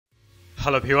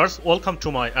Hello viewers, welcome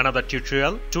to my another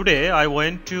tutorial. Today I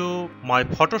went to my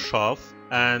Photoshop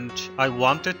and I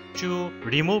wanted to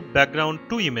remove background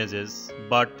 2 images,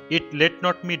 but it let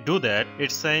not me do that.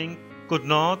 It's saying could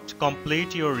not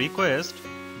complete your request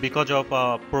because of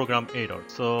a program error.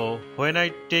 So when I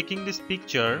taking this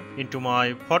picture into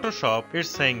my Photoshop, it's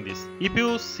saying this. If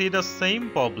you see the same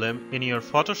problem in your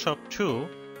Photoshop too,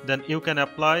 then you can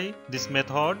apply this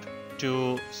method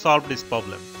to solve this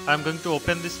problem. I'm going to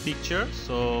open this picture.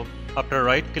 So after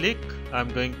right click, I'm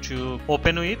going to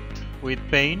open it with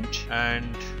paint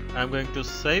and I'm going to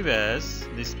save as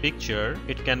this picture.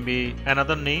 It can be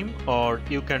another name or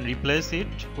you can replace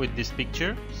it with this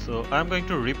picture. So I'm going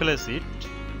to replace it.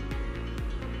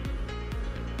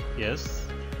 Yes.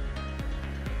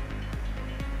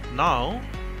 Now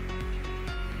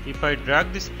if I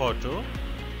drag this photo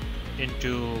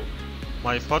into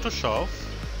my Photoshop,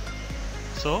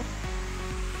 so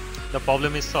the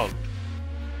problem is solved.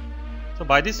 So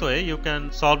by this way you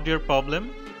can solve your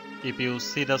problem if you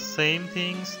see the same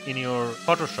things in your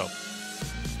Photoshop.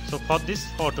 So for this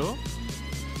photo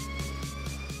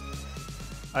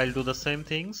I'll do the same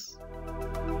things.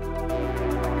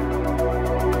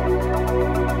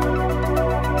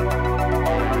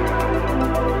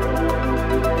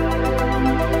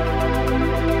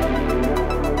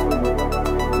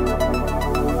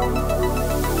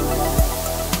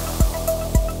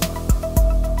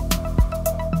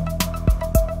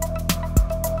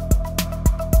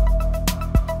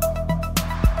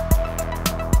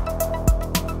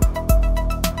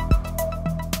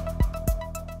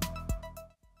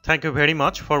 Thank you very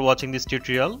much for watching this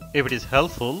tutorial. If it is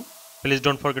helpful, please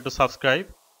don't forget to subscribe,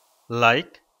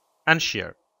 like and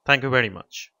share. Thank you very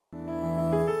much.